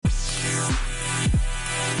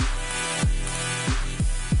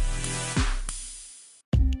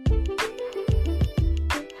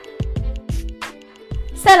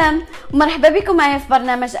سلام ومرحبا بكم معايا في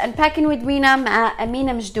برنامج Unpacking with Weena مع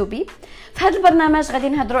أمينة مجدوبي. في هذا البرنامج غادي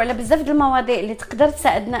نهضروا على بزاف ديال المواضيع اللي تقدر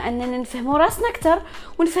تساعدنا أننا نفهموا راسنا أكثر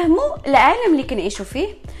ونفهموا العالم اللي كنعيشوا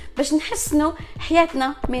فيه باش نحسنوا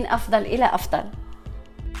حياتنا من أفضل إلى أفضل.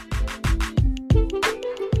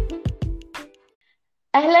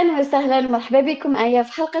 أهلا وسهلا مرحبا بكم معايا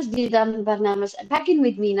في حلقة جديدة من برنامج Unpacking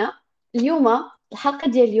with Weena. اليوم الحلقة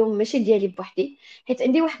ديال اليوم ماشي ديالي بوحدي، حيت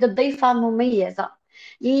عندي واحدة الضيفة مميزة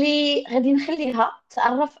اللي غادي نخليها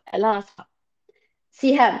تعرف على راسها.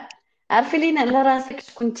 سهام، عرفي لينا على راسك،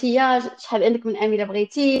 شكون نتيا، شحال عندك من عامله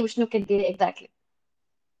بغيتي وشنو كديري اكزاكتلي؟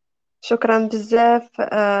 شكرا بزاف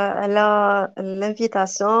على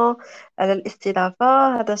الانفيتاسيون، على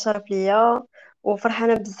الاستضافة. هذا شرف ليا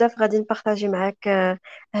وفرحانة بزاف غادي نبارطاجي معك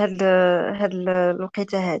هاد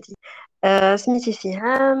الوقيته هادي. سميتي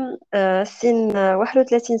سهام، سن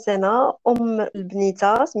 31 سنة، أم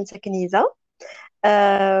البنيتة سميتها كنيزة.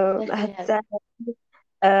 هاد بخير. الساعة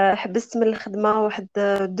حبست من الخدمة واحد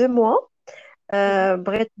 2 موا.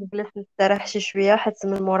 بغيت نجلس نستراح شي شويه حيت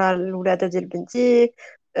من مورا الولاده ديال بنتي.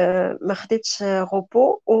 ما خديتش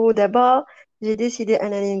غوبو، ودابا جي ديسيدي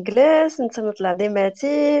انني نجلس نطلع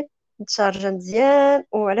ديماتي نتشارجا مزيان،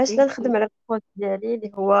 وعلاش لا نخدم على البروجي ديالي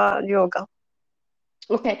اللي هو اليوغا.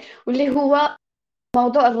 اوكي، واللي هو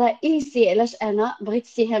الموضوع الرئيسي علاش انا بغيت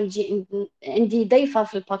سهام تجي عندي ضيفه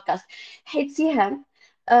في البودكاست، حيت سهام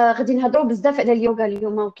غادي نهضروا بزاف على اليوغا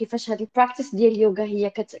اليوم وكيفاش هذه البراكتيس ديال اليوغا هي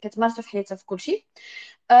كتمارسها في حياتها في كل شيء.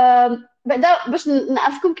 بعدا باش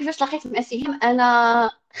نعرفكم كيفاش لقيت مع سهام، انا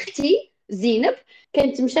اختي زينب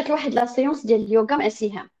كانت مشات لواحد لا سيونس ديال اليوغا مع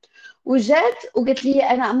سهام، وجات وقالت لي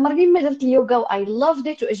انا عمرني ما درت اليوغا واي لافد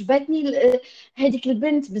ات وعجبتني هذيك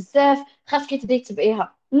البنت بزاف، خاصك تبداي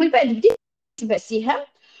تبعيها. ومن بعد بديت نتبع سهام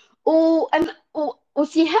وانا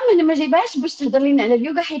وسهام انا ما جايبهاش باش تهضر لنا على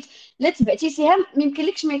اليوغا، حيت لا تبعتي سهام ما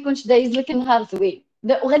يمكنلكش ما يكونش دايز لك نهار زوين.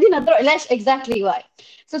 وغادي نهضروا علاش اكزاكتلي واي.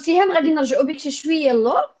 سو سهام غادي نرجعوا بك شي شويه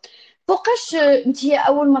اللور. فوقاش انت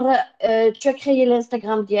اول مره تكريي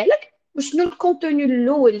الانستغرام ديالك، وشنو الكونتوني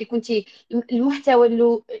الاول اللي كنتي، المحتوى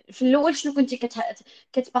في الاول شنو كنتي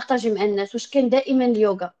كتبارطاجي مع الناس، واش كان دائما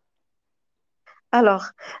اليوغا؟ الوغ،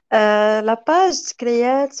 لا باج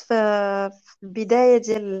تكريات في البدايه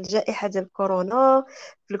ديال الجائحه ديال كورونا،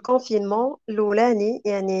 في الكونفينمون الاولاني،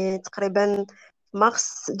 يعني تقريبا في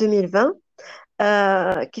مارس 2020.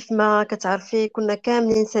 كيف ما كتعرفي كنا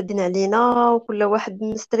كاملين سادين علينا وكل واحد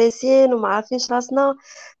مستريسين وما عارفينش راسنا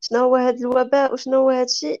شنو هو هذا الوباء وشنو هو هذا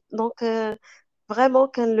الشيء. دونك فريمون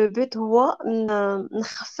كان لو بوت هو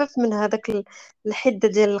نخفف من هذاك الحده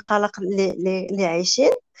ديال القلق اللي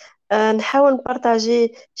عايشين. نحاول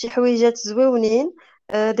نبارطاجي شي حويجات زويونين،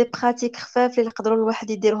 دي براتيك خفاف اللي يقدروا الواحد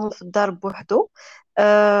يديرهم في الدار بوحدو.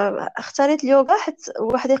 اختاريت اليوغا حيت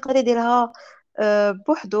الواحد يقدر يديرها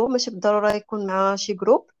بوحدو، ماشي بالضروره يكون مع شي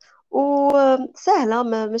جروب، وسهله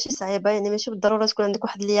ماشي صعيبه. يعني ماشي بالضروره تكون عندك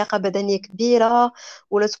واحد اللياقه بدنيه كبيره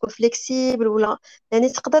ولا تكون فليكسيبل، ولا يعني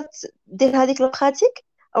تقدر دير هذيك البراتيك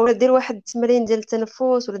او دير واحد التمرين ديال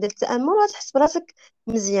التنفس ولا ديال التامل وتحس براسك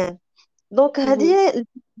مزيان. دونك مهم. هذه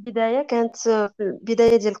البداية كانت في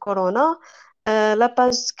البداية ديال كورونا.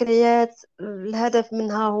 لاباج كريات الهدف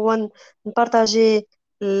منها هو نبارطاجي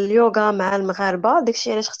اليوغا مع المغاربة.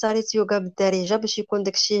 داكشي علاش اختاريت يوغا بالدارجة باش يكون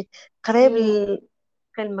داكشي قريب مم.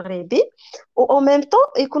 المغربي، و او ميم طون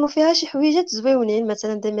يكونوا فيها شي حويجات زويونين،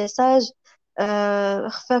 مثلا دي ميساج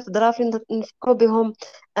خفاف ظرافي نفكروا بهم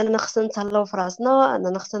اننا خصنا نتهلاو في راسنا،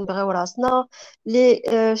 اننا خصنا نبغيو راسنا. لي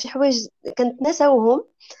شي حوايج كنتنساوهم،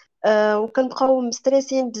 وكنبقاو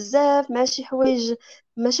مستريسين بزاف مع شي حوايج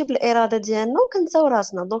ماشي بالاراده ديالنا وكنساو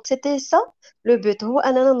راسنا. دونك سيتي سا لو بوت، هو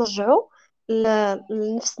اننا نرجعوا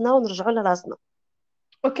لنفسنا ونرجعوا لراسنا.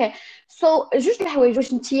 اوكي، جوج الحوايج،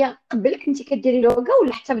 واش نتيا قبل كنتي كديري اليوغا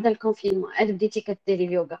ولا حتى بدا الكونفينمون عاد بديتي كديري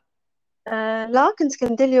اليوغا؟ لا، كنت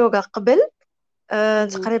كندير اليوغا قبل، مهم.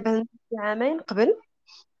 تقريبا 2 عامين قبل.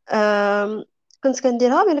 آم، كنت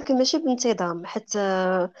كنديرها ولكن ماشي بانتظام، حيت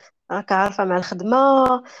راك عارفة مع الخدمة،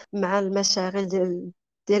 مع المشاغل ديال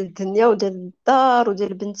الدنيا وديال الدار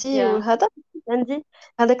وديال بنتي يا وهذا. عندي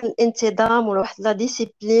هذاك الانتظام ولا واحد لا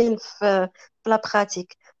ديسيبلين في لا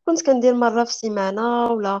براتيك. كنت كندير مرة في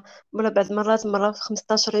السيمانة ولا بعد مرة في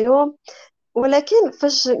 15 يوم. ولكن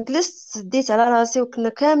فاش جلست ديت على راسي وكنا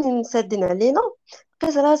كاملين سادين علينا،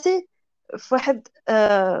 لقيت راسي في واحد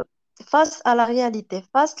فاس على رياليتي،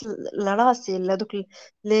 فاس لراسي، لهذوك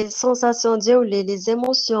لي سونساسيون ديالو لي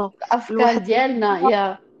زيموسيون الافكار الواحد. ديالنا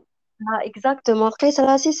يا. اكزاكتومون لقيت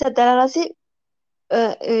راسي سادة على راسي.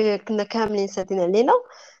 كنا كاملين سادين علينا.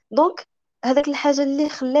 دونك هذاك الحاجه اللي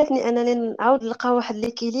خلاتني انني نعاود نلقى واحد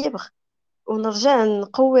ليكيليبر ونرجع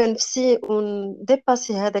نقوي نفسي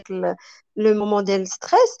ونديباسي هذاك لو مومون ديال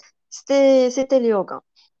الستريس، سيتي اليوغا.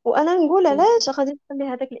 وانا نقول علاش غادي نخلي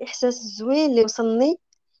هذاك الاحساس الزوين اللي وصلني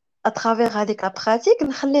اترافيغ هذيك لا براتيك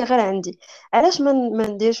نخليه غير عندي. علاش ما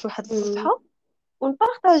نديرش واحد مم. الصفحه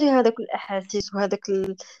ونبارطاجي هذاك الاحاسيس وهذاك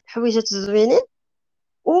الحويجات الزوينين،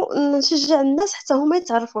 ونشجع الناس حتى هما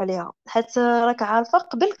يتعرفوا عليها. حتى راك عارفه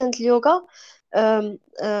قبل كانت اليوغا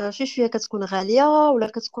شوي شويه كتكون غاليه، ولا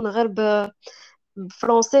كتكون غير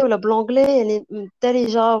بفرونسي ولا بلونجلي، يعني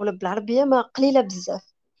بالدارجه ولا بالعربيه ما قليله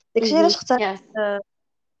بزاف. داكشي علاش اخترت يس.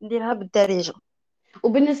 نديرها بالدارجه.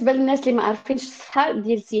 وبالنسبه للناس اللي ما عارفينش الصفحه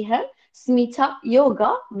ديال سهام، سميتها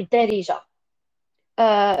يوغا بالدارجه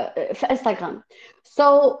في انستغرام.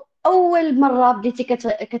 سو اول مره بديتي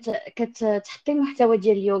كتحطي محتوى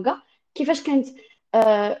ديال اليوغا، كيفاش كانت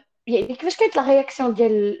يعني كيفاش كانت لا رياكسيون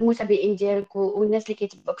ديال المتابعين ديالك والناس اللي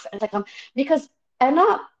كيتبعوك في انستغرام؟ بيكوز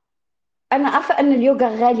انا انا عارفه ان اليوغا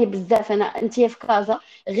غاليه بزاف، انا انت في كازا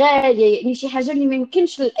غاليه، يعني شي حاجه اللي ما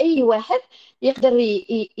يمكنش لاي واحد يقدر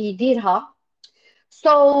يديرها.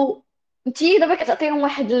 سو انتي دابا كتعطيهم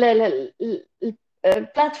واحد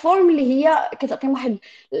البلاتفورم اللي هي كتعطيهم واحد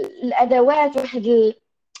الادوات، واحد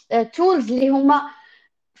التولز اللي هما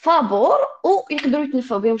فابور ويقدروا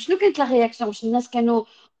يتنفعوا بهم. شنو كانت لا رياكسيون؟ واش الناس كانوا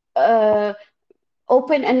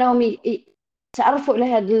اوبن انهم يتعرفوا على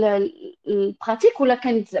هذا البراتيك، ولا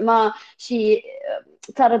كانت زعما شي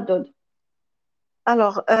تردد؟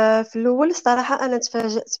 الوغ في الاول الصراحه انا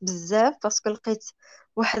تفاجأت بزاف باسكو لقيت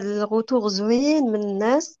واحد الغوتور زوين من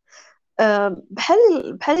الناس.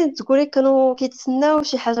 بحال تقولي كانوا كيتسناو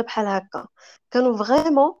شي حاجه بحال هكا. كانوا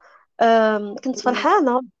فريمون كنت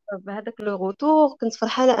فرحانه بهذاك لو غوتور، كنت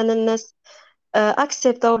فرحانه ان الناس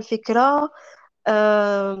اكسبتاو الفكره،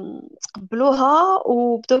 تقبلوها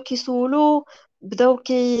وبداو كيسولوا، بداو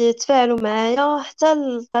كيتفاعلوا معايا. حتى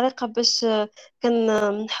الطريقه باش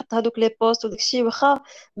كنحط هذوك لي بوست وداكشي، واخا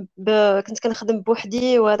كنت كنخدم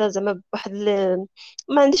بوحدي، وانا زعما بواحد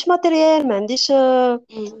ما عنديش ماتيريال، ما عنديش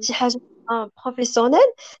شي حاجه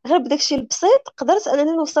بروفيسيونيل، غير بداكشي البسيط قدرت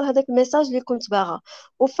انني نوصل هذاك الميساج اللي كنت باغا.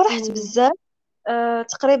 وفرحت بزاف.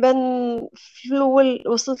 تقريبا في الاول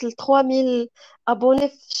وصلت ل 3000 ابوني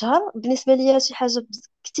في شهر، بالنسبه ليا شي حاجه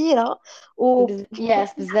كثيره. ياس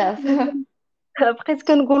بزاف. بقيت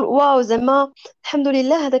كنقول واو، زعما الحمد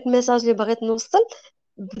لله هذاك الميساج اللي بغيت نوصل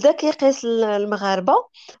بدا كيقيس المغاربه.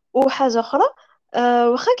 وحاجه اخرى،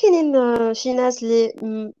 واخا كاينين شي ناس اللي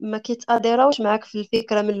ما كيتاديراوش معاك في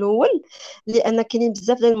الفكره من الاول، لان كاينين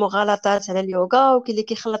بزاف ديال المغالطات على اليوغا، وكاين اللي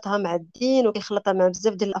كيخلطها مع الدين وكيخلطها مع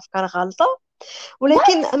بزاف ديال الافكار غلطه.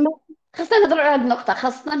 ولكن وات، خاصنا نهضروا على هذه النقطة،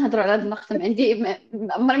 خاصنا نهضروا على هذه النقطة. ما عندي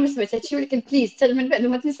عمري ما سمعت هادشي، ولكن بليز حتى من بعد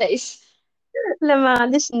ما تنسايش. لا ما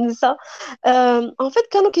غاديش ننسى. اون فيت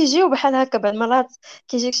كانوا كيجيو بحال هكا بعض المرات،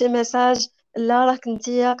 كيجيك شي ميساج: لا راك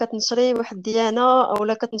نتيا كتنشري واحد الديانه، او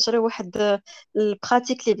لا كتنشري واحد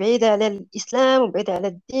البراتيك اللي بعيده على الاسلام وبعيده على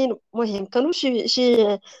الدين. المهم كانوا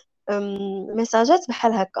شي ميساجات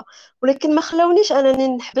بحال هكا، ولكن ما خلاونيش انني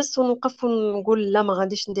نحبس ونوقف ونقول لا ما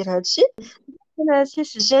غاديش ندير هذا الشيء. انا هادشي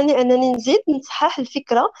شجعني انني نزيد نصحح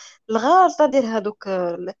الفكره الغلطه ديال هادوك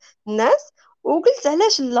الناس. وقلت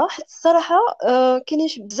علاش لا، حيت الصراحه كاينين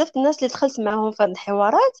بزاف الناس اللي دخلت معاهم في هاد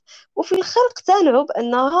الحوارات، وفي الاخر اقتنعوا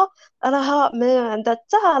بانها راها ما عندها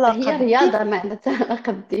حتى علاقه هي بالدين، رياضة ما عندها حتى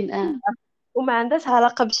علاقة بالدين. وما عندهاش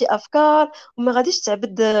علاقه بشي افكار، وما غاديش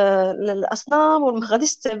تعبد الاصنام، وما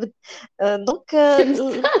غاديش تعبد دونك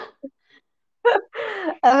شمس.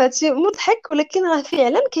 هادشي مضحك، ولكن راه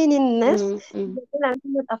فعلا كاينين الناس أمم. اللي كان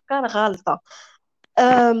عندهم هاد الافكار غالطه.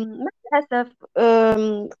 مع الأسف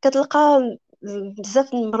كتلقى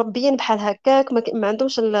بزاف المربيين بحال هكاك ما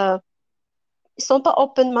عندهمش ils sont pas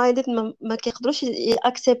open minded، ما كيقدروش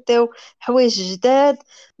ياكسبتيو حوايج جداد.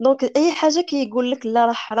 دونك اي حاجه كيقول لك لا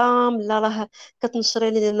راه حرام، لا راه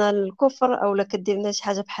كتنشري لنا الكفر، او لا كدير لنا شي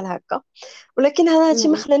حاجه بحال هكا. ولكن هذا الشيء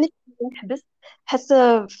ما أمم. خلانيش نحبس.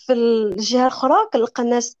 حتى في الجهه الاخرى كنلقى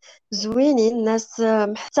ناس زوينين، ناس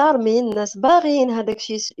محترمين، ناس باغيين هذاك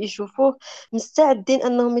الشيء يشوفوه، مستعدين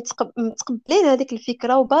انهم متقبلين هذيك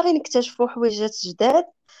الفكره وباغيين يكتشفوا حويجات جداد.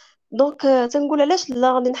 دونك تنقول علاش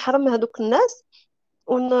لا غادي نحرم هذوك الناس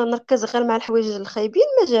ونركز غير مع الحوايج الخايبين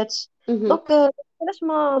ما جاتش. أمم. دونك علاش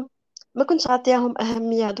ما كنتش عطيهم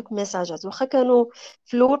اهميه هذوك الميساجات، واخا كانوا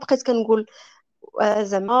في الاول بقيت كنقول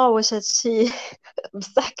زعما واش هادشي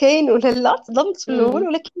بصح كاين ولا لا. تصدمت في الاول، أمم.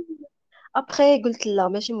 ولكن ابخي قلت لا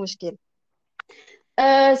ماشي مشكل.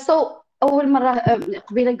 سو اول مره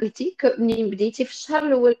قبيله قلتي منين بديتي في الشهر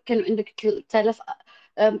الاول كانوا عندك 3000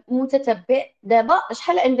 متتبع. دابا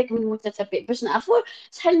شحال عندك من متتبع باش نعرفوا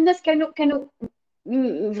شحال الناس كانوا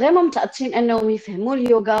فريمون متعطشين انهم يفهموا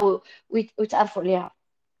اليوغا ويتعرفوا عليها.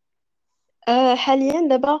 حاليا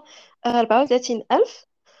دابا 34,000.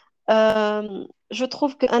 جو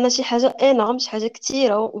تروف كو انا شي حاجه انورم، شي حاجه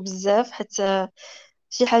كثيره وبزاف، حتى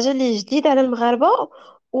شي حاجه اللي جديده على المغاربه.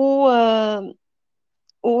 و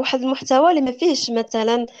وواحد المحتوى اللي ما فيهش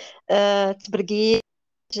مثلا تبرقيش،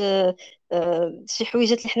 شي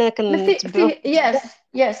حويجات اللي حنا ما كنتبعوها. يس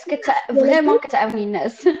يس فريمون كتعاوني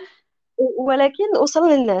الناس. ولكن وصل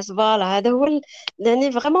للناس، فوالا هذا هو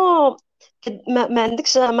يعني فريمون ما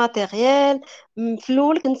عندكش ماتيريال. في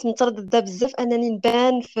الاول كنت متردده بزاف انني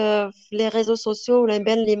نبان في لي ريزو سوسيو، ولا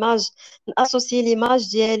نبان ليماج، ناسوسي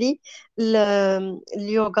ليماج ديالي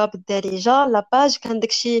اليوغا بالدارجه. لاباج كان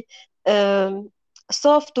داكشي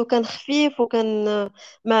سوفت، وكان خفيف، وكان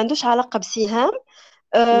ما عندوش علاقه بسهام.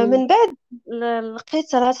 مم. من بعد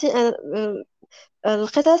لقيت راسي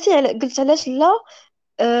لقيت راسي قلت علاش لا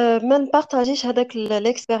ما نبارطاجيش هذاك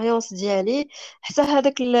ليكسبيريونس ديالي، حتى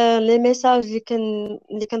هذاك لي ميساج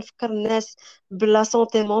اللي كنفكر الناس بلا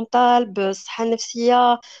سونتي مونتال، بالصحه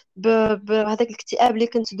النفسيه، بهذاك الاكتئاب اللي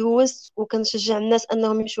كنت دوزت، وكنشجع الناس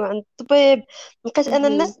انهم يمشوا عند الطبيب. لقيت ان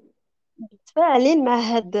مهم. الناس متفاعلين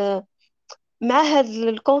مع هاد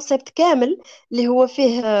الكونسيبت كامل، اللي هو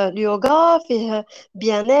فيه اليوغا، فيه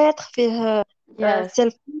بيانيتر، فيه يس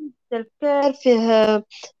سيلف كير، فيه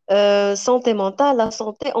سونتي مونتال، لا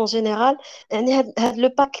سونتي اون جينيرال. يعني هاد لو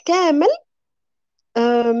باك كامل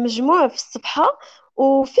مجموع في الصفحة،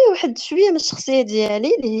 وفيه واحد شوية من الشخصية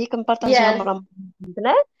ديالي اللي هي كنبارطاجيها يس مرة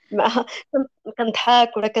البنات مع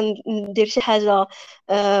كنضحك، ولا كندير شي حاجة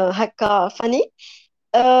هكا فاني،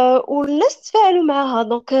 والناس تفاعلوا معها.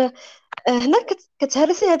 دونك هنا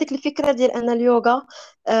كتهرسي هذيك الفكره ديال ان اليوغا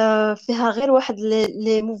فيها غير واحد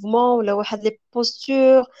لي موفمون، ولا واحد لي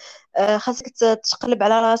بوستور. خاصك تقلب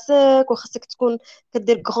على راسك، وخاصك تكون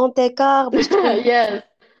كدير غران ايكار باش تكون. يس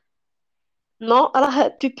نو، راه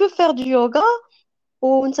تو بو فير دو يوغا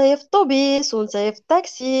وانت في الطوبيس، وانت في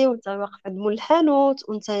الطاكسي، وانت واقف عند مول الحانوت،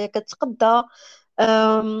 وانت كتقضى.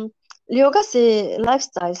 اليوغا سي لايف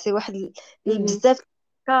ستايل، سي واحد مهم. بزاف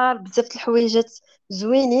الافكار، بزاف د الحوايجات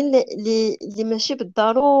زوينين اللي ماشي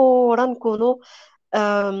بالضروره نكونوا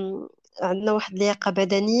عندنا واحد اللياقه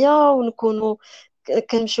بدنيه، ونكونوا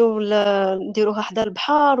كنمشيو نديروها حدا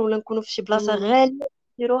البحر، ولا نكونوا في شي بلاصه مهم. غاليه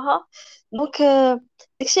نديروها. دونك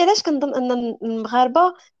داكشي علاش كنظن ان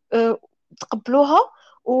المغاربه آه، تقبلوها،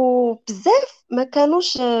 وبزاف ما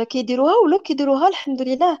كانوش كيديروها، ولا كيديروها الحمد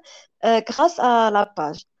لله غاس ا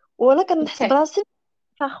باج. وانا كنحس اوكي براسي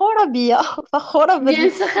فخوره بيا فخوره بيان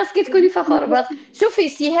سور خاصك تكوني فخورة براسك. شوفي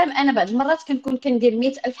سهام، انا بعض المرات كنكون كندير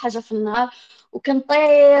 100,000 حاجة في النهار،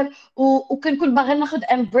 وكنطير وكنكون باغا ناخد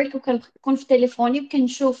ان بريك، وكنكون في تليفوني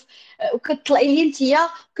وكنشوف، وكتطلعي لي نتيا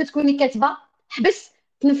كتكوني كاتبة حبس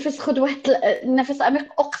تنفس، خد واحد نفس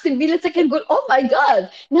عميق. اقسم بالله حتى كنقول او ماي جاد،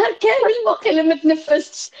 نهار كامل واقيلا ما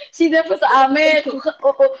تنفستش شي نفس عميق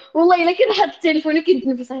والله الا كان حاط التليفون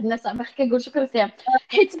وكنتنفس هاد النفس عميق كنقول شكرا سهام.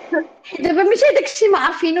 حيت دابا ماشي هذاك الشيء ما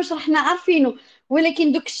عارفينوش، راه حنا عارفينه،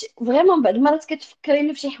 ولكن دوك فريمون بعض المرات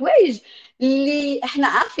كتفكريني في شي حوايج اللي حنا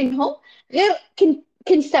عارفينهم، غير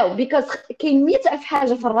كنساو بيكوز كاين 100,000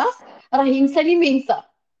 حاجه في الراس، راه ينسى لي ما ينسى.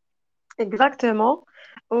 اكزاكتومون.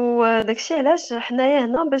 وداكشي علاش حنايا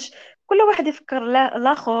هنا، باش كل واحد يفكر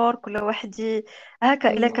الاخر، كل واحد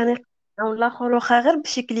هكا الا كان يقنعو الاخر، واخا غير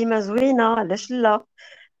بشي كلمه زوينه، علاش لا.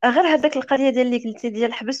 غير هذاك القضيه ديال اللي قلتي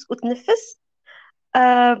ديال حبس وتنفس،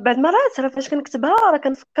 بعد مرات راه فاش كنكتبها راه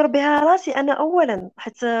كنفكر بها راسي انا اولا،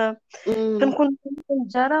 حيت امم كنكون في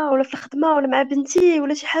الجارة، ولا في الخدمة، ولا مع بنتي،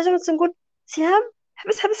 ولا شي حاجة، وتنقول سهام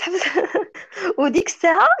حبس حبس حبس. وديك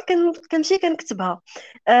الساعة كنمشي كنكتبها.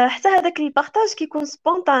 حتى هذاك البارطاج كيكون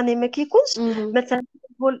سبونطاني، ما كيكونش امم مثلا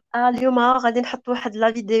نقول اليوم غادي نحط واحد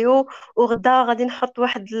لا فيديو، وغدا غادي نحط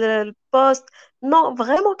واحد البوست. نو،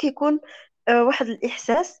 فريمون كيكون واحد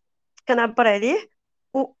الإحساس كنعبر عليه،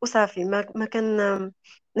 وصافي. ما كان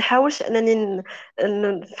نحاولش انني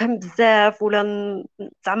نفهم بزاف، ولا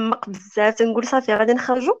نتعمق بزاف. تنقول صافي غادي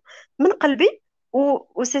نخرجوا من قلبي،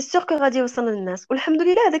 وسي سور كو غادي يوصل للناس. والحمد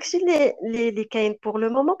لله داكشي اللي كاين بور لو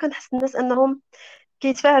مومون. كنحس الناس انهم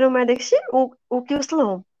كيتفاعلوا مع داكشي وكيوصل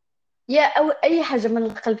لهم. يا او اي حاجه من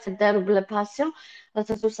القلب تدار بلا باسيون راه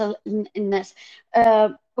توصل للناس.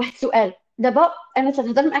 واحد السؤال دابا، انا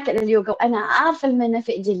تنهضر معك على اليوغا وانا عارفه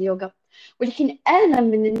المنافع ديال اليوغا، ولكن انا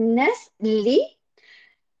من الناس اللي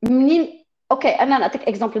منين، اوكي انا نعطيك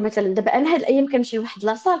اكزومبل. مثلا دابا انا هاد الايام كنمشي لواحد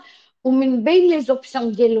لاصال، ومن بين لي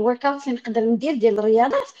زوبسيون ديال الورك اوت اللي نقدر ندير ديال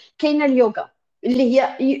الرياضات كاينه اليوغا، اللي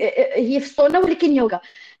هي في الصونا ولكن يوغا.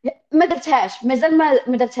 ما درتهاش مازال،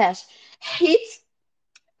 ما درتهاش، حيت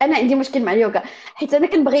انا عندي مشكل مع اليوغا. حيت انا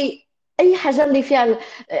كنبغي اي حاجه اللي فيها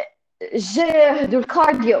الجهد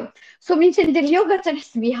والكارديو. سو ملي تندير اليوغا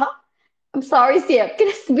تنحس بيها. ام سوري سير،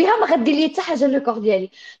 كنحس بيها ما غدير لي حتى حاجه لو كور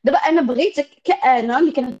ديالي. دابا انا بغيتك كأنا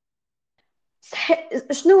اللي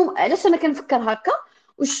شنو علاش انا كنفكر هكا،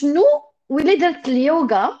 وشنو ولا درت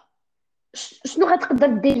اليوغا شنو غتقدر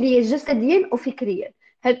دير ليا جسديا وفكريا.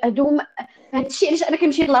 هادو هاد الشيء علاش انا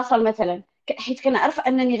كنمشي لاصال مثلا، حيت كنعرف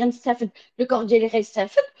انني غنستافد، لو كور ديالي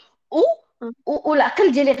غيستافد، و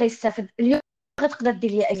والعقل ديالي غيستافد. اليوم غتقدر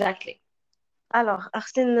دير ليا اكزاكتلي. الوغ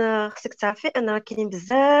خصك تعرفي ان راه كاينين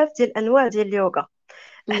بزاف ديال الانواع ديال اليوغا.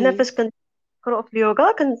 حنا فاش كنقراو في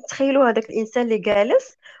اليوغا كنتخيلوا هذاك الانسان اللي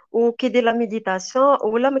جالس وكيدير لا ميديتاسيون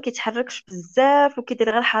ولا ما كيتحركش بزاف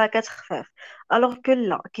وكيدير غير حركات خفاف. الوغ كو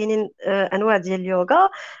لا، كاينين انواع ديال اليوغا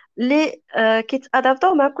اللي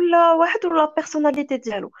كيتادابطاو مع كل واحد ولا بيرسوناليتي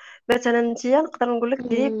ديالو. مثلا انت نقدر نقول لك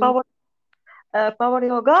ديري باور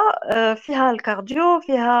يوغا، فيها الكارديو،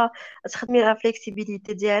 فيها تخدمي على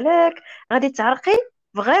فليكسيبيليتي ديالك، غادي تعرقي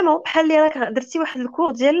فريمون بحال اللي راك درتي واحد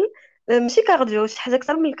الكور ديال ماشي كارديو، شي حاجه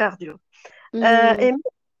اكثر من الكارديو. اي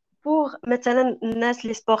بوغ مثلا الناس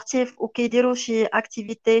لي سبورتيف وكيديروا شي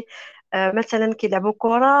اكتيفيتي، مثلا كيلعبوا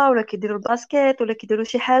كره ولا كيديروا الباسكيت ولا كيديروا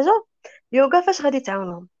شي حاجه، يوغا فاش غادي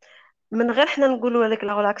تعاونهم من غير حنا نقولوا هذيك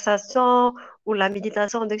لا ريلاكساسيون ولا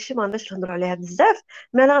ميديتاسيون. داكشي ما غنبقاش نهضروا عليها بزاف،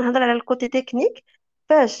 مي انا غنهضر على الكوتي تكنيك.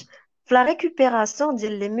 فاش في لا ريكوبيراسيون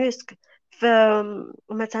ديال لي موسك، ف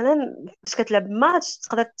مثلا فاش كتلعب ماتش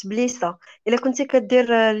تقدر تبليسا. الا كنتي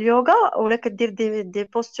كدير اليوغا ولا كدير دي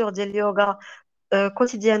بوستور ديال اليوغا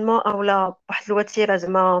كوتيديانمون، او لا واحد الوتيره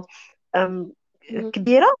زعما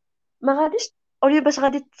كبيره، ما غاديش اولي باش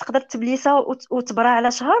غادي تقدر تبليسا وتبرا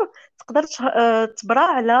على شهر، تقدر تبرا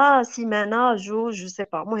على سيمانه جوج جو سي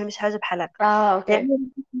با، المهم شي حاجه بحال هكا. اه اوكي. يعني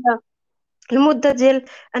المده ديال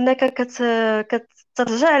انك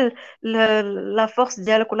كترجع لا فورس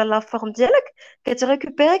ديالك ولا لا فورم ديالك،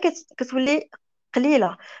 كتريكوبيري، كتولي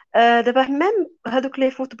قليله. دابا ميم هادوك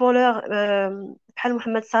لي فوتبولور بحال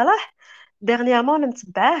محمد صلاح، ديرنيامون انا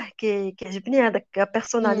متبعاه، كيعجبني هذاك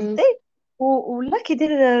بيرسوناليتي، ولا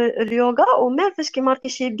كيدير اليوغا، وميم فاش كيماركي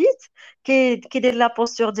شي بيت كيدير لا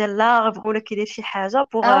بوستور ديال لارف ولا كيدير شي حاجه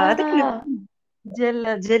بوغ هذاك لو اه.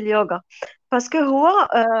 ديال اليوغا. باسكو هو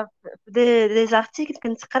دي زارتيكل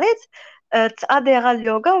كنت قريت، تاديرا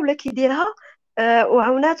اليوغا ولا كيديرها،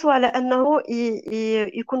 وعاوناتو على انه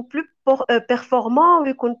يكون بلو بيرفورمون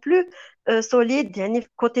ويكون بلو سوليد، يعني في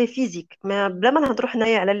كوتي فيزيك، ما بلا ما نهضروا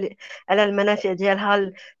حنايا على على المنافع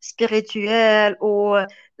ديالها السبيريتويال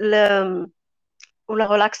ولا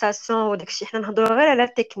ريلاكساسيون وداكشي. حنا نهضروا غير على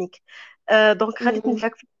التكنيك. دونك غادي مم.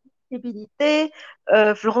 تنفعك في الفليكسيبيليتي،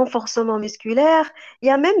 في le renforcement musculaire. Il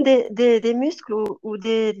y a même des muscles ou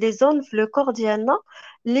des zones في le corps ديالنا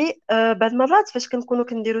اللي بعض المرات فاش كنكونوا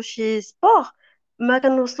كنديروا شي سبور ما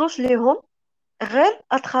كنوصلوش ليهم غير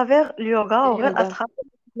اترافير اليوغا وغير اليوغا. اترافير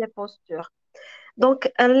لي بوستور.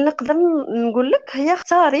 دونك انا نقدر نقول لك هي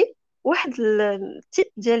اختاري واحد التيب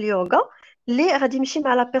ديال اليوغا اللي غادي يمشي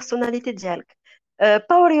مع لا بيرسوناليتي ديالك.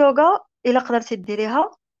 باور يوغا الا قدرتي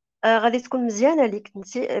ديريها غادي تكون مزيانه ليك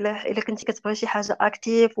انت، الا كنتي كتبغي شي حاجه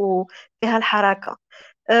اكتيف وفيها الحركه.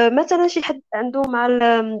 مثلا شي حد عنده مع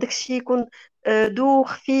داكشي يكون دو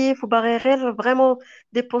خفيف وباغي غير فريمون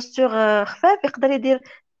دي بوستور خفاف، يقدر يدير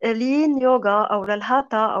لين يوغا او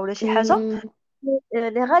الهاتا او شي حاجه مم.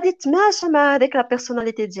 اللي غادي تماشى مع هذيك لا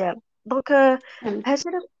بيرسوناليتي ديالو. دونك فهمت. هادشي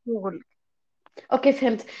اللي نقول لك. اوكي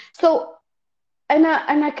فهمت. سو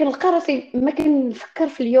انا كنلقى راسي ما كنفكر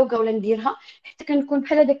في اليوغا ولا نديرها، حتى كنكون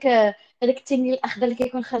بحال هذاك التنين الاخضر اللي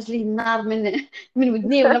كيكون خارج لي النار من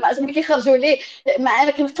ودني، ولا ما عرفت ملي كيخرجوا لي. مع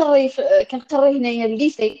انا كنقري هنايا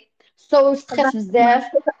الليسي، سو ستريس بزاف.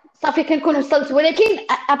 صافي كنكون وصلت، ولكن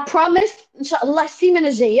بروميس ان شاء الله السيمانه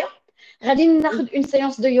الجايه غادي ناخذ اون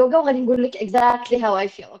سيونس دو يوغا وغادي نقول لك اكزاكتلي هاو اي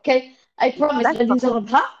فيل. اوكي اي بروميس غادي داكوغ.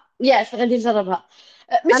 نجربها. يس غادي نجربها.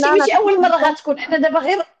 ماشي انا ماشي نعطيك اول واحد مره غتكون، انا دابا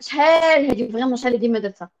غير شحال هادي فريمون شحال هادي ما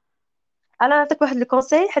درتها. انا نعطيك واحد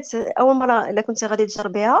الكونساي، حيت اول مره الا كنتي غادي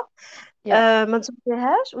تجربيها يا. ما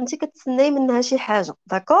تجربيهاش وانت كتسناي منها شي حاجه،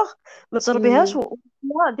 داكوغ؟ ما تجربيهاش مم.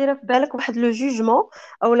 ولا ديري في بالك واحد لو جوجمون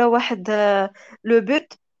او لا واحد لو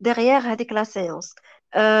بوت ديغيير هذيك لا سيونس.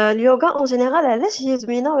 اليوغا اون جينيرال علاش هي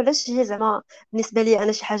زوينه وعلاش هي زعما بالنسبه لي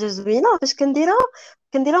انا شي حاجه زوينه فاش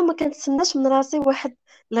كنديرها وما كنتسناش من راسي واحد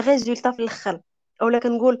الريزولتا في الاخر، اولا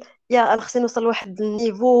كنقول يا انا خصني نوصل لواحد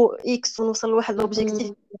النيفو اكس ونوصل لواحد لوبجيكتيف.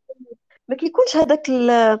 مم. ما كيكونش هذاك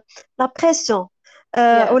لا بريسيون.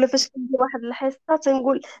 يا. ولا فاش كندير واحد الحصه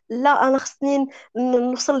تنقول لا انا خصني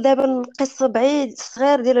نوصل دابا نقص بعيد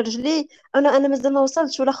صغير ديال رجلي، انا مازال ما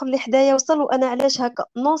وصلتش، ولا خلي حدايا وصل وانا علاش هكا.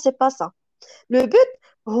 نو سي با سا. لو بوت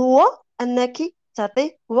هو انك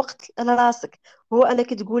تعطي وقت لراسك. هو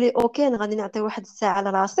انك تقولي اوكي انا غادي نعطي واحد الساعه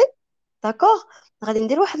لراسي، داكوغ، غادي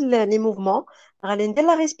ندير واحد لي موفمون، غادي ندير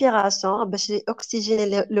لا ريسبيراسيون باش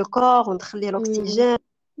اوكسيجيني لو كور ونخلي مم. الاكسجين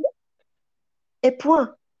اي بوين.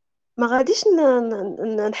 ما غاديش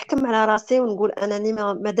نحكم على راسي ونقول انني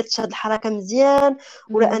ما درتش هاد الحركه مزيان،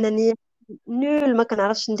 ولا مم. انني نول ما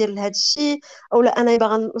كنعرفش ندير لهذا الشيء، او لا انا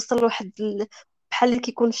باغا نوصل لواحد بحال اللي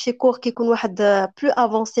كيكون في شي كور كيكون واحد بلو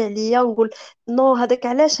افونسي عليا، ونقول نو هذاك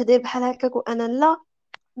علاش داير بحال هكاك وانا لا.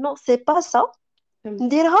 نو سي با سا، فهمت.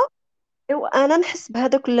 نديرها وانا نحس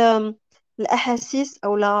بهذوك الاحاسيس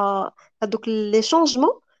او لا هذوك لي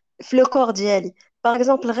شونجمون في لو كور ديالي. باغ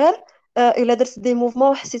اكزومبل غير الا درت دي موفمون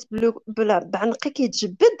وحسيت بعنقي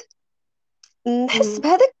كيتجبد، نحس مم.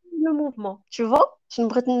 بهذاك لو موفمون، tu vois شنو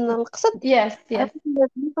بغيت نقصد. يس هذوك يس.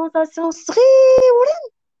 لي سونساسيون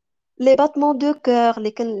صغيورين، لي باتمون دو كور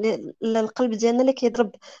اللي كان القلب ديالنا اللي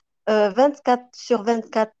كيضرب 24 sur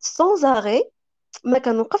 24 sans arrêt، ما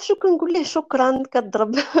كنوقفش وكنقول ليه شكرا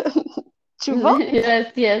كضرب. tu vois.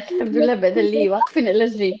 يس يس، الحمد لله بعد اللي واقفين على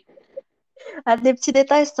رجلين. هاد لي بتي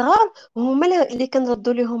ديتاي صغار هما اللي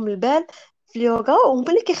كنردوا ليهم البال في اليوغا، وهما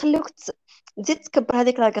اللي كيخليوك تزيد تكبر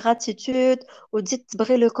هذيك لا غراتيتود، وتزيد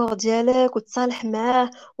تبغي لو كور ديالك وتصالح معاه،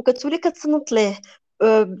 وكتولي كتصنت ليه.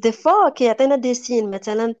 دي فوا كيعطينا دي سين.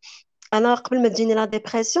 مثلا انا قبل ما تجيني لا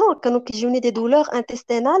ديبرسيون كانوا كيجوني دي دولور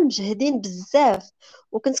انتستينال مجهدين بزاف،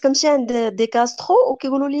 وكنت كنمشي عند دي كاسترو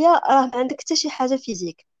وكيقولوا لي راه ما عندك حتى شي حاجه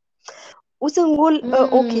فيزيك، وتنقول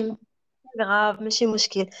اوكي مم. غاف ماشي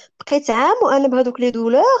مشكل. بقيت عام وانا بهذوك لي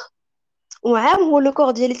دولور، وعام هو لو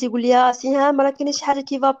كور ديالي تيقول لي سهام راه كاينه شي حاجه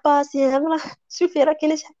كي با سهام راه شوفي راه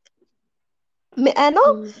كاينه شي حاجه. مي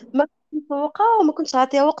انا مم. ما كنتش مفوقه وما كنتش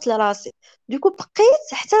عاطيه وقت لراسي. دوكو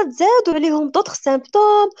بقيت حتى تزادوا عليهم دوطخ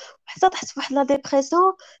سيمبتوم، وحتى طحت في واحد لا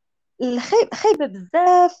ديبرسيون خايبه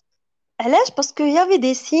بزاف. علاش؟ باسكو يافي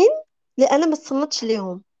دي سين اللي انا ما تصنتش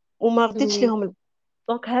ليهم وما رديتش مم. ليهم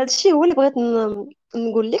دونك هذا الشيء هو اللي بغيت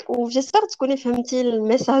نقول لك، وجيسبر تكوني فهمتي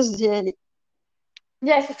الميساج ديالي.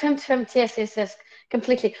 يس فهمت فهمت، يس يس يس،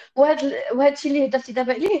 كومبليتلي. وهذا الشيء اللي هضرتي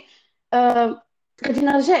دابا عليه، غادي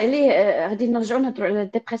نرجع عليه، غادي نرجعوا نهضروا على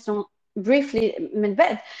الديبرسيون بريفلي من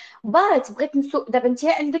بعد. بغيت نسوق دابا. انت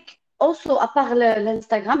عندك اوسو ابار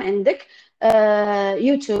الانستغرام، عندك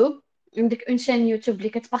يوتيوب، عندك اون شين يوتيوب اللي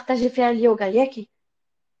كتبارطاجي فيها اليوغا ياكي؟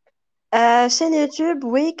 شين يوتيوب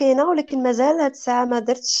وي كاينه، ولكن مازال هاد الساعه ما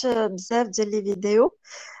درتش بزاف ديال لي فيديو.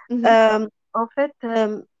 مهم. اون فيت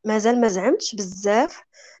مازال ما زعمتش بزاف.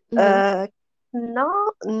 مهم. آه، كنا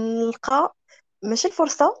نلقى ماشي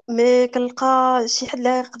الفرصه، مي كنلقى شي حد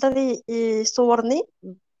اللي يقدر يصورني،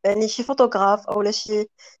 يعني شي فوتوغراف او لا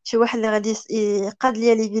شي واحد اللي غادي يقاد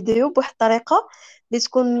ليا لي فيديو بواحد الطريقه اللي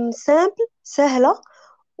تكون سامبل سهله،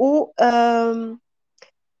 و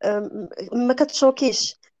ما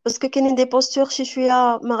كتشوكيش. باسكو كاينين دي بوستور شي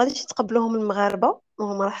شويه ما غاديش يتقبلوهم المغاربه،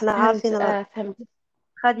 وهما حنا فهمت، عارفين فهمت.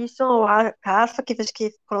 التراديسيون وعارفه كيفاش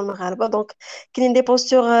كيفكروا المغاربه. دونك كاينين دي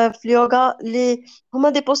بوستور في اليوغا اللي هما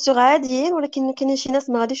دي بوستور عاديين، ولكن كاينين شي ناس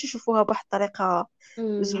ما غاديش يشوفوها بواحد الطريقه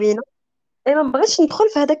مم. زوينه. انا ما بغيتش ندخل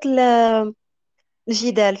في هذاك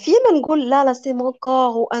الجدال، فيما نقول لا لا سي مون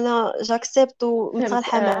كور وانا جاكسبت فهمت،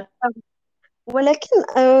 ومتصالحه معاه. ولكن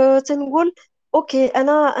تنقول اوكي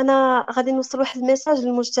انا غادي نوصل واحد الميساج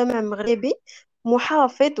للمجتمع المغربي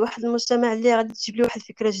محافظ، واحد المجتمع اللي غادي تجيب لي واحد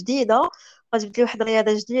الفكره جديده، غادي تجيب لي واحد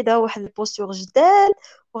الرياضه جديده، واحد البوستور جدال،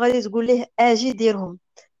 وغادي تقول ليه اجي ديرهم.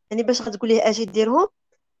 يعني باش غتقول ليه اجي ديرهم،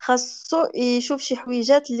 خاصو يشوف شي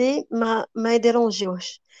حويجات اللي ما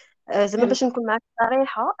يديرونجيوش. زعما فهمت. باش نكون معاك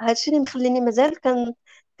صريحه، هادشي اللي مخليني مازال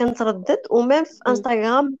كنتردد. ومام في مم.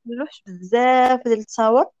 انستغرام ما كنلوحش بزاف ديال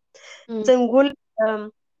التصاور. مم. تنقول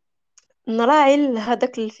نراعي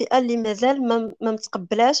هذاك الفئة اللي مازال ما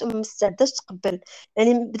متقبلاش وما مستعداش تقبل.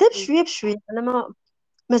 يعني نبدا بشوية بشوية، انا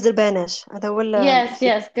ما زرباناش. هذا هو يس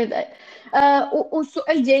الفكرة. يس كده.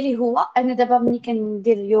 والسؤال ديالي هو، انا دابا ملي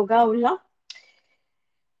كندير اليوغا ولا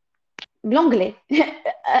بلونجلي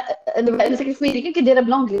دابا انا ساكنه في امريكا كديرها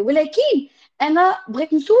بلونجلي، ولكن انا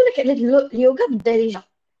بغيت نسولك على اليوغا بالدارجه.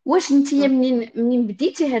 واش نتيا م. منين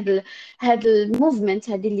بديتي هاد الموفمنت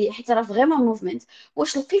هادي، اللي حيت راه فريمون موفمنت،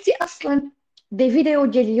 واش لقيتي اصلا دي فيديو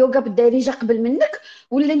ديال اليوغا بالدارجه قبل منك،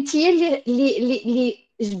 ولا نتيا اللي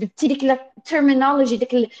جبدتي ديك الترمينولوجي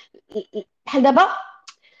ديك بحال دابا م.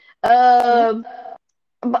 آه،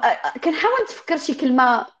 كنحاول نتفكر شي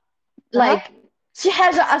كلمه، لايك أها. شي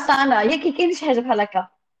حاجه اصاله ياك، كاين شي حاجه بحال هكا.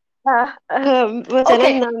 مثلا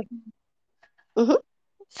اوكي. مهم.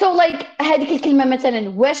 سو لايك هذيك الكلمه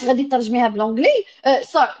مثلا، واش غادي ترجميها بالانجلي،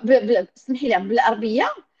 سمحي لي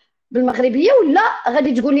بالعربيه، بالمغربيه، ولا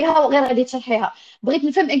غادي تقوليها وغير غادي تشرحيها؟ بغيت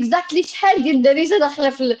نفهم اكزاكتلي شحال ديال الدارجه داخله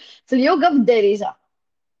في اليوغا بالدارجه.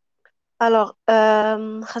 الوغ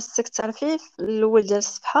خاصك تعرفي في الاول ديال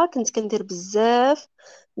الصفحه كنت كندير بزاف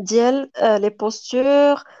ديال لي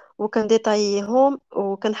بوستور، وكنديطاييهم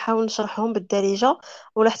وكنحاول نشرحهم بالدارجه.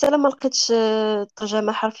 ولا حتى لما لقيتش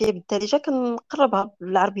ترجمه حرفيه بالدارجه كنقربها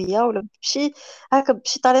بالعربيه ولا بشي هكا،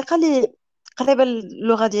 بشي طريقه اللي قريبه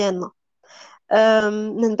للغه ديالنا.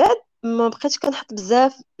 من بعد ما بقيتش كنحط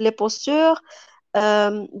بزاف لي بوستور.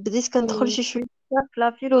 بديت كندخل مم. شي شويه في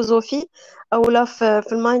لا فيلوزوفي اولا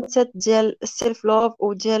في المايند سيت ديال السيلف لوف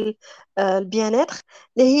وديال البيانيتر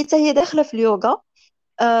اللي هي حتى هي داخله في اليوغا.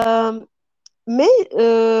 آم، مي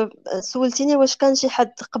سولتيني واش كان شي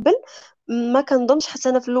حد قبل؟ ما كنظنش، حتى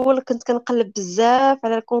انا في الاول كنت كنقلب بزاف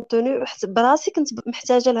على الكونتوني، حتى براسي كنت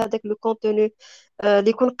محتاجه لهذاك لو كونتوني اللي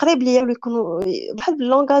يكون قريب ليا، ولا يكون بحال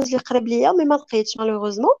باللونغاج اللي قريب ليا، مي ما لقيتش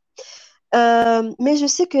مالوغوزمون. مي جو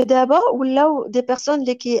سي كو دابا ولاو دي بيرسون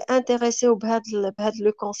اللي كي انتريسيو بهاد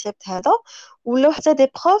لو كونسيبت هذا، ولاو حتى دي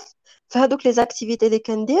بروف في هادوك لي زاكتيفيتي اللي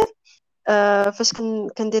كندير. فاش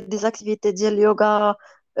كندير دي زاكتيفيتي ديال اليوغا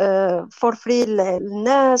فور فري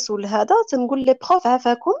للناس ولهذا، تنقول لي بروف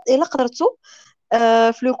عافاكم الا قدرتوا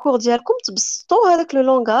في لو كور ديالكم تبسطوا هذاك لو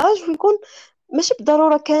لونغاج، ويكون ماشي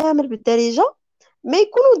بالضروره كامل بالدارجه، ما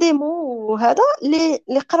يكونوا دي مو وهذا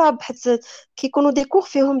اللي قراب، حيت كيكونوا دي كور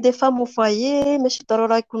فيهم دي فام فوايي ماشي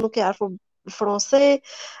ضروري يكونوا كيعرفوا الفرونسي،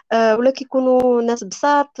 ولا كيكونوا ناس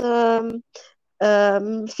بساط،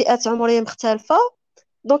 فئات عمريه مختلفه.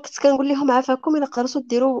 دونك كنت كنقول لهم عافاكم الا قدرتوا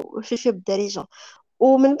ديروا شي شويه بالدارجه.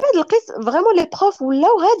 ومن بعد لقيت فريمون لي بروف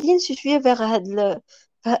ولاو غاديين شي شويه فيغ هاد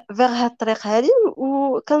الطريق هادي،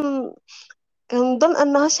 وكان كنظن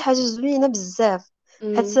انها شي حاجه زوينه بزاف.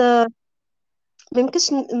 حيت مم.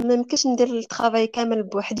 ما يمكنش ندير الطرافاي كامل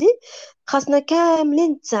بوحدي، خاصنا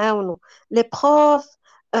كاملين نتعاونوا، لي بروف،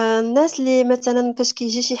 الناس اللي مثلا فاش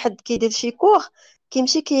كيجي شي حد كيدير شي كور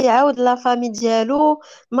كيمشي كيعاود لا فامي ديالو،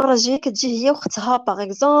 المره الجايه كتجي هي وختها باغ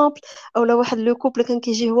اكزومبل، اولا واحد لو كوبل كان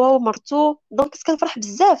كيجي هو ومرتو. دونك كنت كنفرح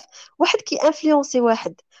بزاف، واحد كي انفلونسي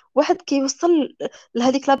واحد كيوصل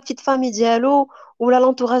لهذيك لا بتيت فامي ديالو ولا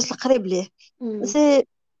لونتوراج القريب ليه. مم. سي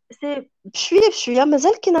سي بشويه بشويه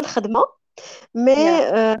مازال كاينه الخدمه، مي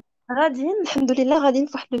يا غاديين الحمد لله، غاديين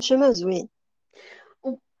في واحد لو شومان زوين.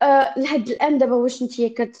 لحد الان دابا واش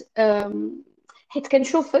نتيا حيت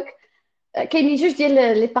كنشوفك كاينين جوج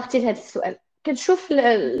ديال لي بارتي لهذا السؤال. كنشوف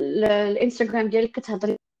الانستغرام ديالك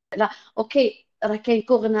كتهضري. لا، اوكي، راه كاين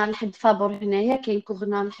كوغنا لحد فابور هنايا، كاين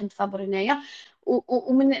كوغنا لحد فابور هنايا.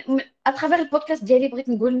 ومن اترافير البودكاست ديالي بغيت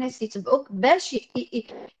نقول للناس يتبعوك باش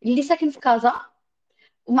اللي ساكن في كازا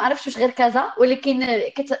وما عرفتش واش غير كازا، ولكن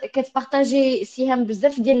كتبارطاجي سهام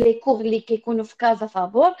بزاف ديال لي كور اللي كيكونوا في كازا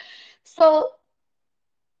فابور. سو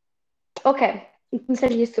اوكي، نسى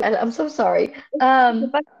لي السؤال. I'm so sorry.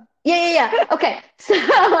 um yeah. Okay. So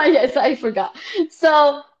yes, I forgot. So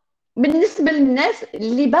بالنسبة للناس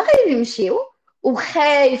اللي باغيين يمشيو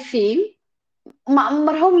وخايفين ما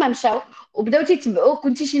عمرهم ما مشاو وبداو تيتبعوك،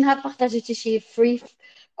 كنتي شي نهار بارطاجيتي شي فري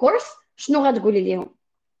كورس، شنو غتقولي لهم؟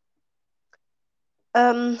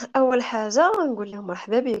 اول حاجه نقول لهم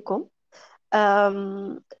مرحبا بكم.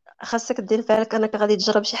 أم، خاصك دير في بالك انك غادي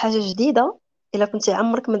تجرب شي حاجه جديده الا كنتي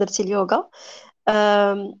عمرك ما درتي اليوغا.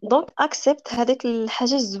 دونك اكسبت هذيك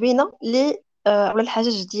الحاجه الزوينه اللي ولا الحاجه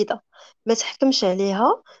الجديده، ما تحكمش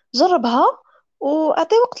عليها، جربها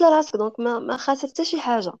واعطي وقت لراسك. دونك ما خاسر حتى شي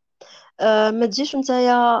حاجه. ما تجيش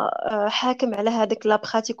نتايا حاكم على هذاك لا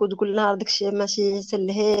براتيك وتقول لا داكشي ماشي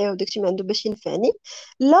سلهيه وداكشي ما عنده باش ينفعني.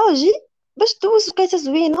 لا، جي باش دوز وقيته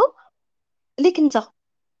زوينه ليك انت.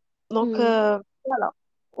 دونك مم. فوالا.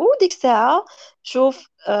 وديك الساعة شوف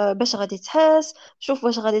باش غادي تحس، شوف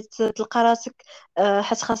واش غادي تلقى راسك.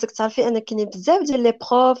 حيت خاصك تعرفي ان كاينين بزاف ديال لي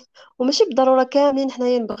بروف، وماشي بالضرورة كاملين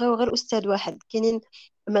حنايا نبغيو غير استاذ واحد. كاينين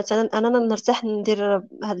مثلا انا نرتاح ندير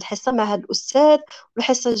هاد الحصة مع هاد الاستاذ،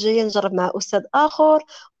 والحصة الجاية نجرب مع استاذ اخر،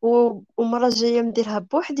 ومرة الجاية نديرها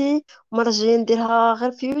بوحدي، ومرة الجاية نديرها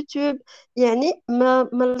غير في يوتيوب. يعني ما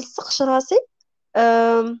نلصقش راسي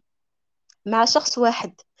مع شخص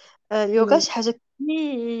واحد. اليوغا مم. شي حاجة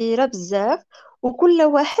كبيرة بزاف، وكل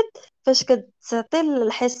واحد فاش كتعطي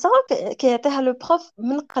الحصة كيعطيها لو بروف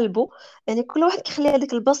من قلبه. يعني كل واحد كيخلي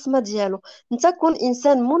هذيك البصمة ديالو. انت كون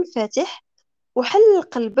انسان منفتح وحل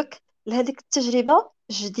قلبك لهذيك التجربة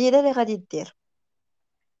الجديدة اللي غادي دير.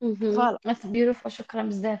 مهم. فوالا. That's beautiful. شكرا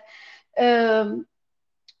بزاف.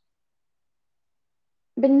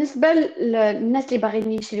 بالنسبة للناس اللي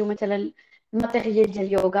باغيين يشريو مثلا الماتيريال ديال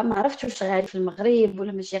اليوغا، ما عرفتش واش غالي في المغرب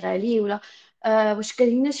ولا ماشي غالي، ولا واش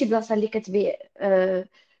كاين لنا شي بلاصة اللي كتبيع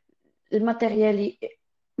الماتيريال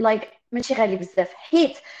ماشي غالي بزاف،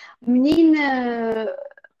 حيت منين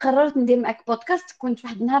قررت ندير معك بودكاست، كنت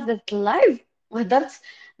واحد النهار درت اللايف وهدرت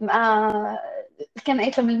مع، كان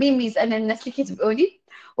يطلب من الميميز انا الناس اللي كيتبعوني،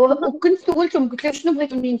 وكنت سولتهم قلت لهم شنو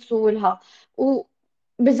بغيتوني نسولها،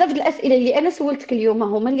 وبزاف د الاسئله اللي انا سولتك اليوم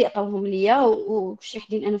هما اللي عطاوهم ليا، وشي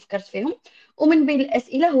حدين انا فكرت فيهم. ومن بين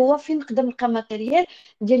الاسئله هو فين نقدر نلقى ماتيريال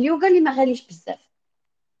ديال اليوغا اللي ما غاليش بزاف.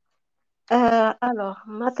 الوغ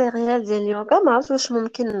ماتيريال ديال اليوغا ما عرفتش واش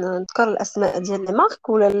ممكن نذكر الاسماء ديال لي مارك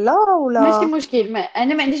ولا لا ماشي ولا. مشكل،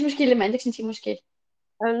 انا ما عنديش مشكل، ما عندكش انت مشكل.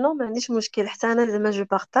 نو ما عنديش مشكل حتى انا زعما جو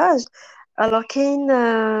بارطاج. الوغ كاين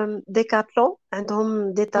ديكاتلون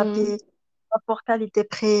عندهم دي امم. تابي رابور كاليتي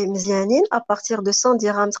بري مزيانين ابارتير دو 100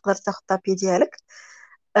 درهم تقدر تاخد التابي ديالك.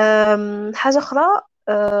 حاجه اخرى،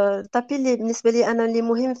 التابي اللي بالنسبه لي انا اللي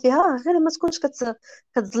مهم فيها غير ما تكونش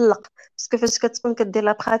كتزلق، باسكو فاش كتكون كدير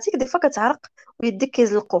لا براتيك دي فوا كتعرق ويديك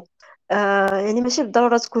كيزلقوا. يعني ماشي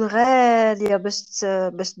بالضروره تكون غاليه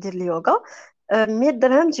باش دير اليوغا. 100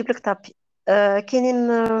 درهم تجيب لك تابي.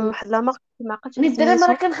 كاينين واحد لا مارك ما عقلتش على 100 درهم راه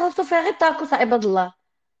سميتو. كنخلصوا فيها غير طاكوس عباد الله.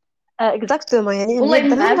 اكزاكتومون يعني 100 والله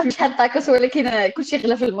ما درهم. عرفت شحال طاكوس، ولكن كلشي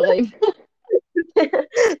غلا في المغرب.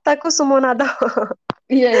 تاكوس ومونادو.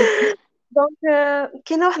 يس. دونك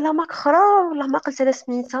كاينه واحد لا مارك اخرى والله ما قلت على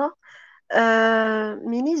سميتها.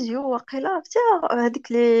 مينيزيو وقيلا عرفتي،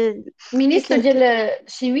 هذيك اللي مينيستو كاين. ديال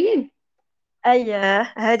الشيويين. اييه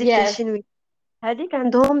هذيك ديال يس. شينوي. هذيك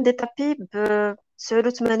عندهم دي تابي ب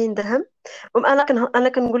 89 درهم. انا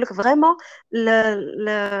كنقول لك فريمون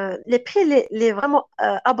لي بري لي فريمون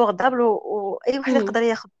ابوردابل واي واحد امم. يقدر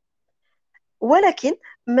ياخذ. ولكن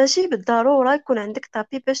ماشي بالضروره يكون عندك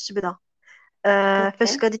تابي باش تبدا.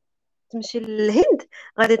 فاش اوكي. غادي تمشي للهند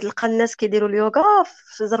غادي تلقى الناس كيديروا اليوغا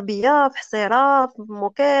في زربيه، في حصيره، في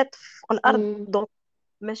موكيت، في الارض. امم. دونك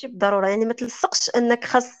ماشي بالضروره يعني ما تلصقش انك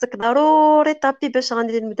خاصك ضروري طابي باش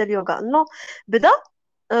غندير نبدا اليوغا. نو، بدا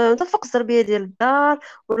انت فوق الزربيه ديال الدار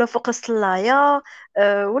ولا فوق الصلايه،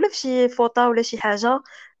 ولا في شي فوطه ولا شي حاجه.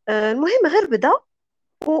 المهم غير بدا.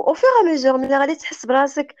 او فيغ ا ميزور ملي غادي تحس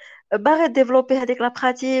براسك باغي ديفلوبي هذيك لا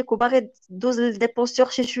براتيك وباغي دوز لدي بوستور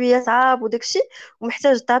شي شويه صعاب وداكشي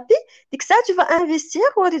ومحتاج تابي، ديك الساعه تو انفيستير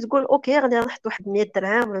وغادي تقول اوكي غادي نحط واحد 100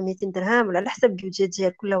 درهم ولا 200 درهم ولا على حسب البيدجي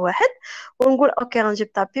ديال كل واحد، ونقول اوكي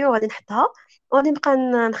غنجيب تابي وغادي نحطها وغادي نبقى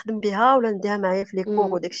نخدم بها ولا نديها معايا في لي كور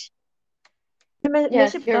امم. وداكشي. ماشي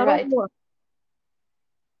يس يور رايت. بالضروره.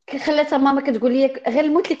 خلاتها ماما كتقول لي غير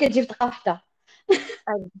الموت اللي كتجيب دقه واحده.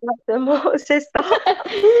 اكزاكتومون سي سا.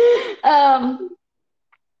 أم،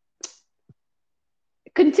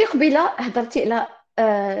 كنتي قبيله هضرتي على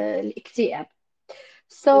الاكتئاب.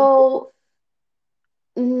 سو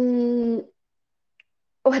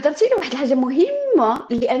وهضرتي لي واحد الحاجه مهمه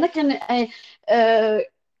اللي انا كان آه،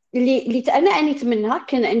 اللي انا عانيت منها،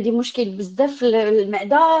 كان عندي مشكل بزاف في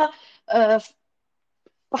المعده في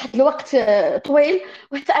واحد الوقت طويل.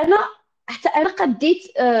 وحتى انا قديت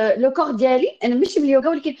لو كور ديالي، انا ماشي باليوغا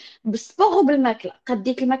ولكن بالسبور وبالماكله،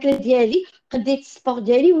 قديت الماكله ديالي، قديت السبور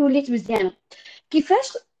ديالي ووليت مزيانه.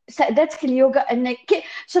 كيفاش ساعدتك اليوغا انك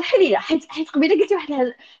شرحي لي، حيت قبيله قلتي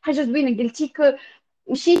واحد حاجه زوينه، قلتي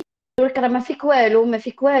مشيت لك راه ما فيك والو، ما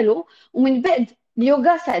فيك والو، ومن بعد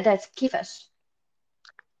اليوغا ساعدتك كيفاش؟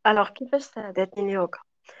 الوغ كيفاش ساعدتني اليوغا؟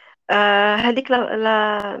 هذيك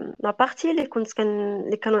لا بارتي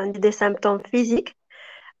اللي كانوا عندي دي سيمبتوم فيزيك،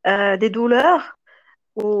 دي دولور،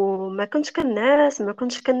 وما كنتش كنعس ما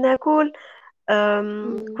كنتش كناكل.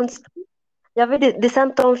 مم. كنت يافي دي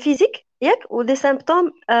سيمبتوم فيزيك ياك ودي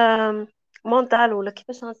سيمبتوم مونتال ولا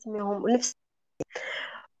كيفاش غنسميهم نفس.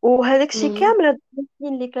 وهذاك الشيء مم. كامل هاد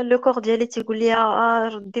السنين اللي كان لو كور ديالي تيقول لي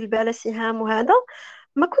ردي البال على سهام وهذا،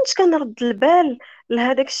 ما كنتش كنرد البال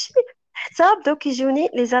لهذاك الشيء حتى بداو كيجوني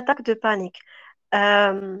لي زاتاك دو بانيك.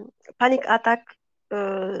 بانيك اتاك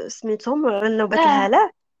سميتهم نوبات اه.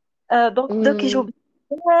 الهلع. دونك بداو كيجيو مم.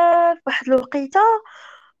 بزاف واحد الوقيته.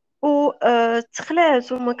 و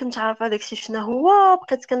تخلعت وما كنتش عارفه داكشي شنو هو،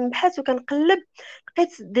 بقيت كنبحث وكنقلب،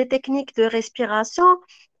 لقيت دي تكنيك دو ريسبيراسيون.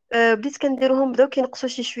 بديت كنديرهم بداو كينقصوا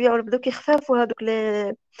شي شويه ولا بداو كيخففوا هذوك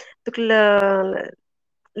دوك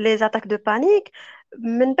لي زاتاك دو بانيك.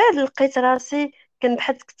 من بعد لقيت راسي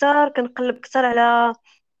كنبحث كتار كنقلب كتار على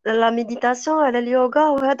لا ميديتاسيون على اليوغا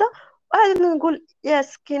وهذا، وعاد نقول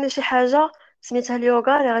ياس كاينه شي حاجه سميتها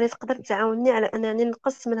اليوغا اللي غادي تقدر تعاوني على انني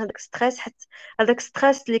نقص من هذاك ستريس، حيت هذاك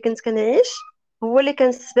ستريس اللي كنت كنعيش هو اللي كان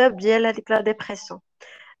السبب ديال هذيك لا ديبرسيون.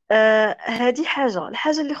 هذه حاجه.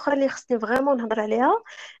 الحاجه اللي اخرى اللي خصني فريمون نهضر عليها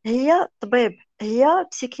هي الطبيب، هي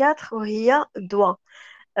بسيكياتر وهي الدواء.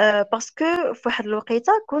 باسكو في واحد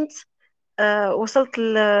الوقيته كنت وصلت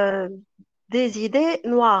دي زيدي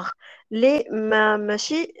نوار لي ما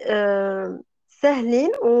ماشي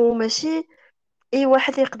ساهلين وماشي اي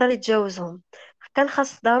واحد يقدر يتجاوزهم. كان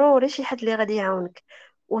خاص ضروري شي حد اللي غادي يعاونك.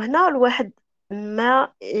 وهنا الواحد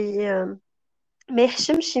ما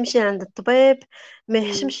يحشمش يمشي عند الطبيب، ما مم.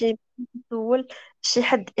 يحشمش يسول شي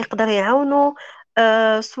حد يقدر يعاونو.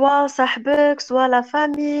 سوا صاحبك سوا لا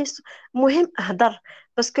فامي، مهم هضر.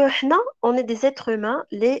 باسكو حنا اوني دي زيتر هومان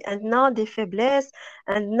اللي عندنا دي فيبليس،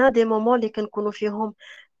 عندنا دي مومون اللي كنكونوا فيهم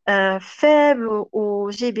فابل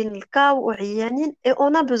وجايبين الكاو وعيانين اي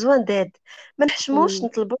اون بوزوان داد. ما نحشموش مم.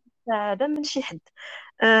 نطلبوا المساعده من شي حد.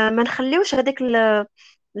 ما نخليوش هذيك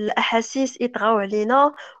الاحاسيس يطغاو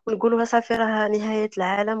علينا ونقولوا صافي راه نهايه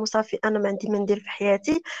العالم وصافي انا ما عندي ما ندير في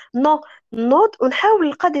حياتي. نو، نوض ونحاول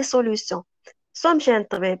نلقى دي سوليوشن. سواء نمشي عند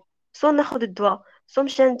الطبيب، سواء ناخذ الدواء، سواء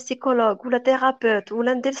نمشي عند بسيكولوج ولا ثيرابيوت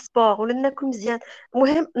ولا ندير سبور ولا ناكل مزيان.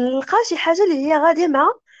 المهم نلقى شي حاجه اللي هي غاديه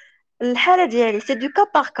مع الحاله ديالي. سي دو كا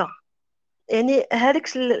بار كا. يعني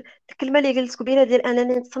هذيك الكلمه اللي قلت قبيله ديال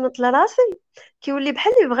انني نتصنت لراسي، كيولي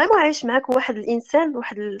بحال اللي فريمون عايش معاك واحد الانسان،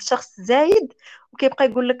 واحد الشخص زايد، وكيبقى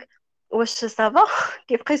يقول لك واش صافا.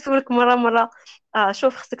 كيبقى يسولك مره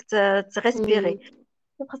شوف خصك تغيسبيري، مم.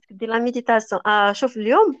 شوف خصك دير لا ميديتاسيون، شوف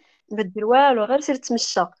اليوم ما دير والو غير سير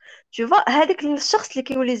تمشى. شوف هذاك الشخص اللي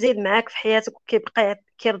كيولي زايد معاك في حياتك وكيبقى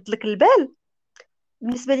كيرد لك البال.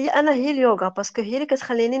 بالنسبه لي انا هي اليوغا، باسكو هي اللي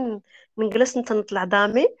كتخليني نجلس نتنط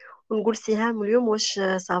لعظامي ونقول سهام اليوم واش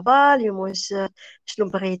صافا، اليوم واش شنو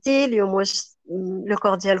بغيتي اليوم، واش لو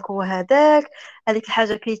كور ديالك هو هذاك، هذيك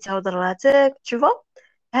الحاجه كليتها ودراتك تشوفا.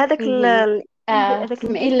 هذاك مهم. هذاك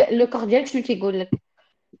تسمعي لو كور ديالك شنو كيقول لك؟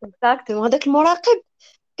 exactement. هذاك المراقب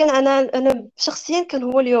كان انا شخصيا كان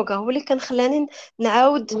هو اليوغا، هو اللي كان خلاني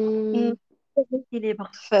نعاود مم. الاكيليبر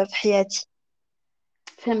في حياتي.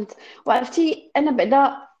 فهمت. وعرفتي انا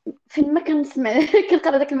بعدا فين ما كنسمع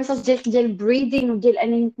كنقرا داك الميساج ديالك ديال البريدين وديال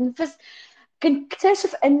انني نتنفس،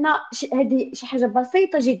 كنكتشف ان هذه شي حاجه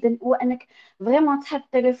بسيطه جدا، هو انك فريمون تحط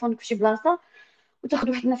تليفونك في شي بلاصه وتاخذ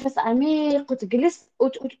واحد النفس عميق وتجلس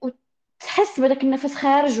وتحس بداك النفس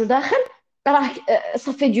خارج وداخل. راه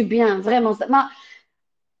صافي دو بيان فريمون. زعما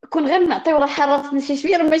كون غير نعطيو راحه راسنا شي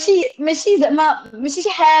شويه، راه ماشي زعما ماشي شي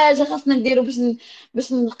حاجه خاصنا نديرو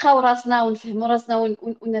باش نلقاو راسنا ونفهموا راسنا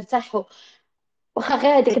ونرتاحوا، واخا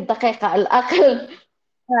غير هذيك الدقيقه على الاقل.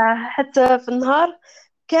 حتى في النهار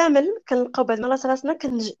كامل كنلقاو بعض المرات راسنا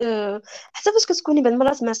حتى فاش كتكوني بعض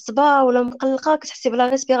المرات معصبه ولا مقلقه كتحسي بلا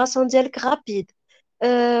ريسبيراسيون ديالك غابيد،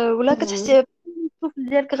 ولا مم. كتحسي التنفس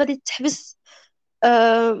ديالك غادي تحبس.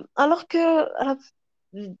 الوغ كو راه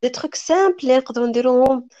دي تروك سامبل اللي نقدروا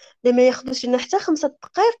نديروهم اللي ما ياخذوش لنا حتى 5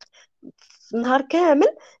 دقائق في النهار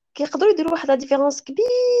كامل، كيقدروا يديروا واحد لا ديفيرونس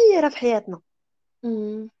كبيره في حياتنا.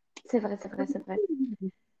 مم. سي فري سي فري سي فري.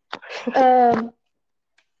 آم،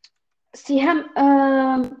 سهام،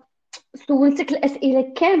 سولتك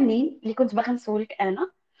الاسئله كاملين اللي كنت باغا نسولك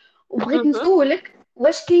انا، وبغيت نسولك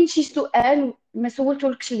واش كاين شي سؤال ما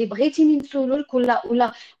سولتولكش اللي بغيتيني نسولك،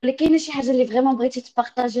 ولا كاينه شي حاجه اللي فريمون بغيتي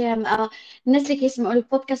تبارطاجيها مع الناس اللي كيسمعوا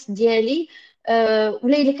البودكاست ديالي،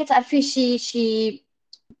 ولا الا كتعرفي شي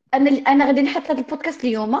انا غادي نحط هذا البودكاست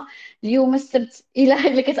اليوم السبت،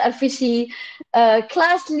 الا كتعرفي شي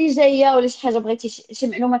كلاس اللي جايه ولا شي حاجه بغيتي شي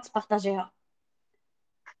معلومات تبارطاجيها.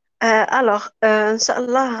 الوغ ان شاء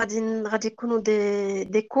الله غادي يكونوا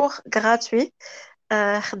دي كور غراتوي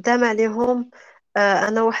خدامه عليهم.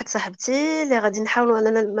 انا واحد صاحبتي اللي غادي نحاولوا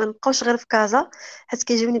اننا ما نبقاوش غير في كازا، حيت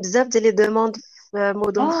كيجيوني بزاف ديال لي دوموند في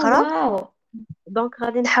مدن اه اخرى. واو. دونك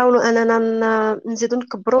غادي نحاولوا اننا نزيدوا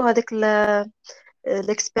نكبروا هذيك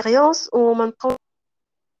ليكسبيريونس وما نبقاو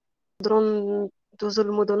نقدروا ندوزوا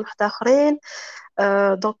لمدن واحد اخرين.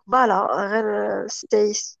 دونك فوالا غير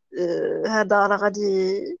ستي. هذا راه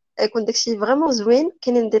غادي يكون داكشي فريمون زوين،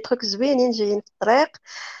 كاينين دي تروك زوينين جايين في الطريق.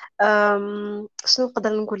 شنو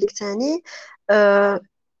نقدر نقول لك تاني؟ أه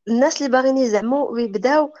الناس اللي باغيين يزعموا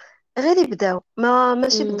ويبداو غير يبداو،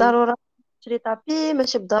 ماشي مم. بالضروره تشري طابي،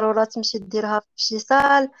 ماشي بالضروره تمشي ديرها في شي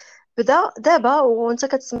صال. بدا دابا وانت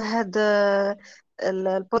كتسمع هاد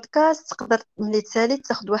البودكاست، تقدر ملي تسالي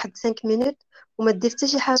تاخد واحد 5 مينوت وما دير حتى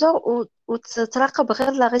شي حاجه وتراقب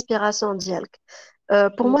غير لا ريسبيراسيون ديالك.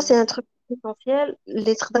 بور موا سي مم. ان تروك essentiel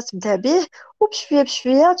اللي تقدر تبدا به، وبشويه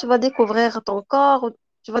بشويه tu vas découvrir ton corps،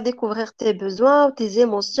 tu vas découvrir tes besoins و tes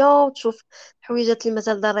émotions، وتشوف الحويجات اللي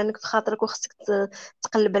مازال دارينك في خاطرك وخصك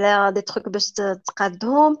تقلب على دي تروك باش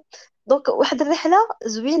تقادهم. دونك واحد الرحله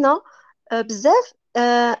زوينه بزاف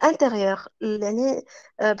انتيريور، يعني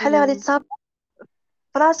بحال اللي غادي مم. تصاب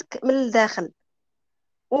فراسك من الداخل.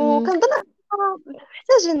 مم. وكنظن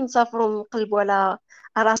محتاجين نسافروا نقلبوا على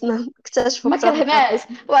راسنا نكتشفوا ما اكثر. كرهناش.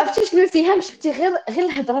 وعرفتي شنو سيهام؟ شفتي غير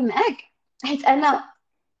الهضره معاك، حيت انا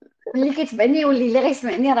واللي كيتبعني واللي اللي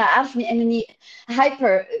غيسمعني راه عارفني انني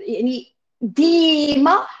هايبر يعني.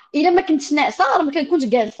 ديما الا ما كنتش ناعسه راه ما كنكونش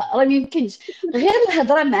جالسه، راه ما يمكنش. غير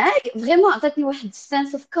الهضره معاك فريمون عطاتني واحد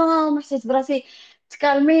السنس اوف كالم، حسيت براسي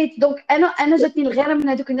تكالميت. دونك انا جاتني الغيره من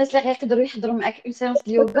هذوك الناس اللي غيقدروا يحضروا معاك اون سيونس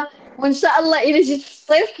اليوغا. وان شاء الله الا جيت في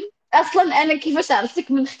الصيف. اصلا انا كيفاش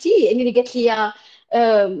عرفتك من اختي يعني اللي قالت لي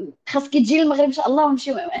خاصك تجي للمغرب ان شاء الله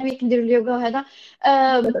ونمشيو امريكا نديروا اليوغا وهذا.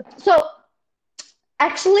 سو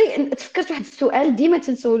اكشلي تفكرت واحد السؤال ديما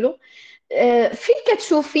تنسولو. فين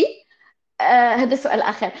كتشوفي، هذا السؤال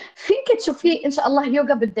الاخير، فين كتشوفي ان شاء الله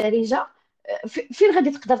اليوغا بالدارجه؟ فين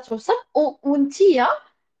غادي تقدر توصل وانتيا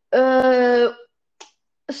آه،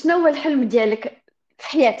 شنو هو الحلم ديالك في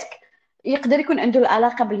حياتك يقدر يكون عنده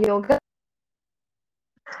العلاقه باليوغا؟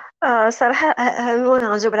 صراحة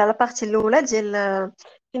المهم غنجاوب على لابارتي الأولى ديال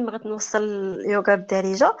فين بغيت نوصل اليوغا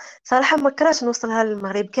بالدارجة. صراحة ما كرهتش نوصلها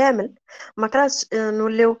للمغرب كامل. ما كرهتش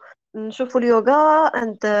نوليو نشوفوا اليوغا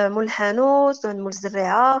عند مول الحانوت وعند مول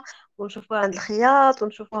الزريعة، ونشوفوها عند الخياط،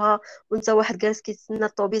 ونشوفوها وانت واحد جالس كيتسنى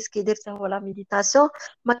الطوبيس كيدير حتى هو لا ميديتاسيون.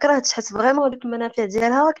 ما كرهتش، حيت فريمون هذوك المنافع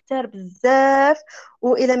ديالها كتار بزاف،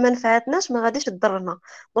 والى ما نفعتناش ما غاديش تضرنا.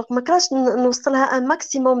 دونك ما كرهتش نوصلها ان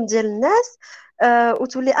ماكسيموم ديال الناس،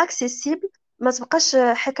 وتولي اكسيسيبل. ما تبقاش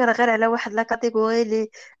حكر غير على واحد لا كاتيجوري اللي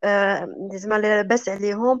زعما اللي لاباس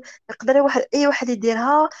عليهم. يقدر واحد اي واحد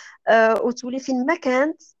يديرها، وتولي فين ما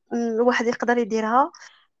كانت الواحد يقدر يديرها.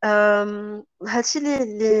 هادشي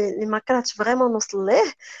اللي ما كرهتش فريمون نوصل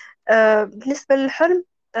ليه. بالنسبه للحلم،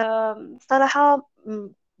 صراحه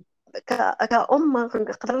كأم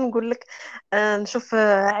نقدر نقول لك نشوف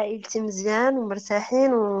عائلتي مزيان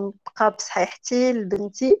ومرتاحين ونبقى بصحيحتي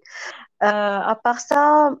لبنتي. ابار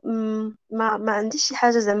سا ما عنديش شي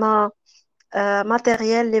حاجه زعما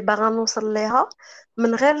ماتيريال اللي باغا نوصل ليها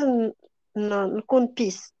من غير نكون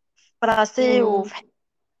بيس في راسي مم. وفي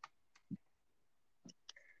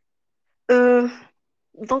أه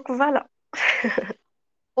دونك فوالا.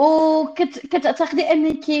 كتعتقدي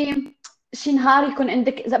انك شي نهار يكون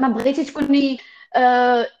عندك زعما بغيتي تكوني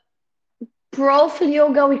برو في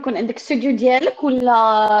اليوغا ويكون عندك استوديو ديالك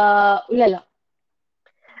ولا لا؟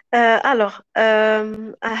 الوغ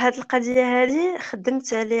هاد القضيه هذه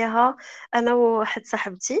خدمت عليها انا وواحد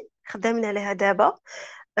صاحبتي، خدامين عليها دابا.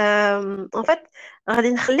 ان فيت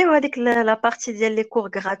غادي نخليو هذيك لا بارتي ديال لي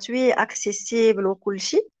كور غراتوي اكسيسيبل وكل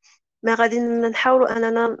شيء، ما غادي نحاولوا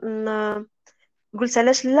اننا قلت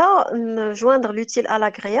علاش لا نجويندر لوتيل à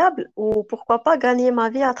l'agréable و pourquoi pas gagner ma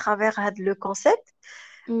vie à travers هاد لو كونسيبت.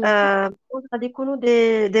 مم. غادي يكونوا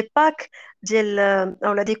دي باك ديال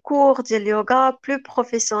اولا دي كور ديال يوغا بلو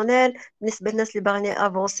بروفيسيونيل بالنسبه للناس اللي باغيين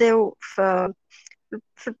افونسيو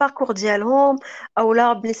في الباركور ديالهم، او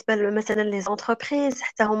لا بالنسبه مثلا لي زونتربريز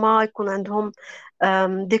حتى هما يكون عندهم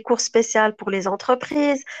دي كور سبيسيال بور لي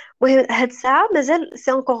زونتربريز. المهم هاد الساعه مازال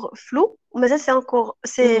سي انكور فلو، ومازال سي انكور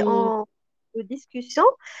سي مم. اون ديسكوسيون.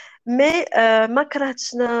 مي ما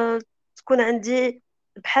كرهتش تكون عندي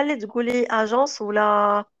بحال اللي تقولي اجونس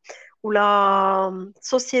ولا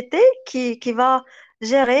سوسيتي qui va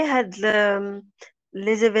gérer هاد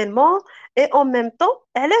les événements. et en même temps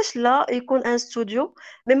علاش لا يكون ان ستوديو.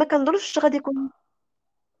 مي ما كنظنش غادي يكون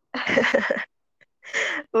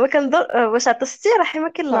ما كنظن واش عطستي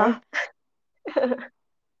رحمك سوري. الله.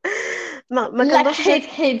 ما لا كنظنش كحيت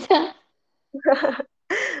كحيت.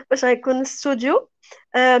 واش غيكون ستوديو.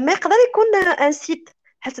 ما يقدر يكون ان سيت،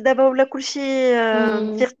 حتى دابا ولا كلشي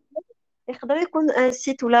مم. في. يقدر يكون ان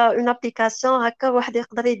سيت ولا اون ابليكاسيون هكا واحد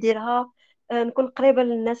يقدر يديرها، نكون قريبة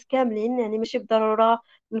للناس كاملين، يعني ماشي بالضرورة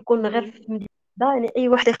نكون غير مم. في مدينة واحدة، يعني أي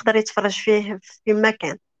واحد يقدر يتفرج فيه في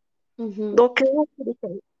مكان. مهم. دونك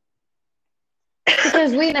فكرة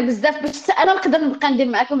زوينة بزاف باش حتى انا نقدر نبقى ندير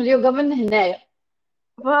معاكم اليوغا من هنايا.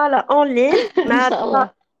 فوالا اون لين ان مع شاء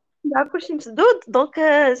الله. مع كلشي مسدود. دونك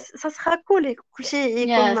سا سخا كول كلشي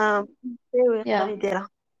يكون يس. ويقدر يا يديرها.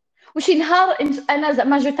 وشي نهار انا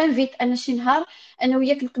زعما جو تانفيت انا شي نهار انا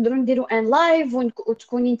وياك نقدروا نديروا ان لايف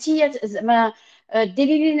وتكوني انتي زعما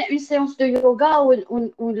ديري لنا اون سيونس دو يوغا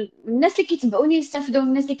والناس اللي كيتبعوني يستافدوا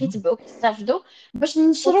والناس اللي كيتبعوك يستافدوا باش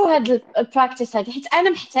ننشروا هاد البراكتيس هذه، حيت انا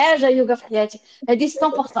محتاجه يوغا في حياتي هذه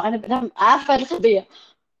 100%. انا بعدا عارفه هاد القضيه.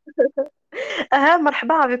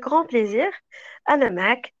 مرحبا افيك غون بليزير. انا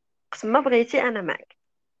معك وقت ما بغيتي انا معك.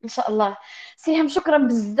 ان شاء الله. سيهم شكرا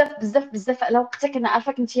بزاف بزاف بزاف على وقتك. انا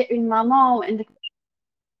عارفه كنتي اون ماما وعندك.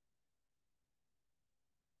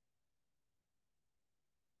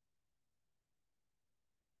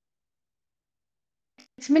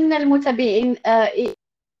 نتمنى المتابعين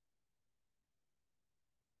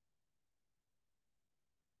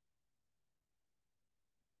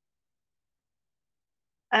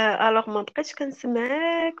الوغ ما بقيتش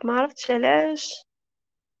كنسمعك، ما عرفتش علاش.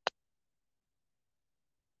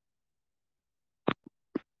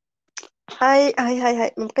 هاي هاي هاي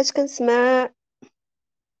هاي، ما بقيتش كنسمع.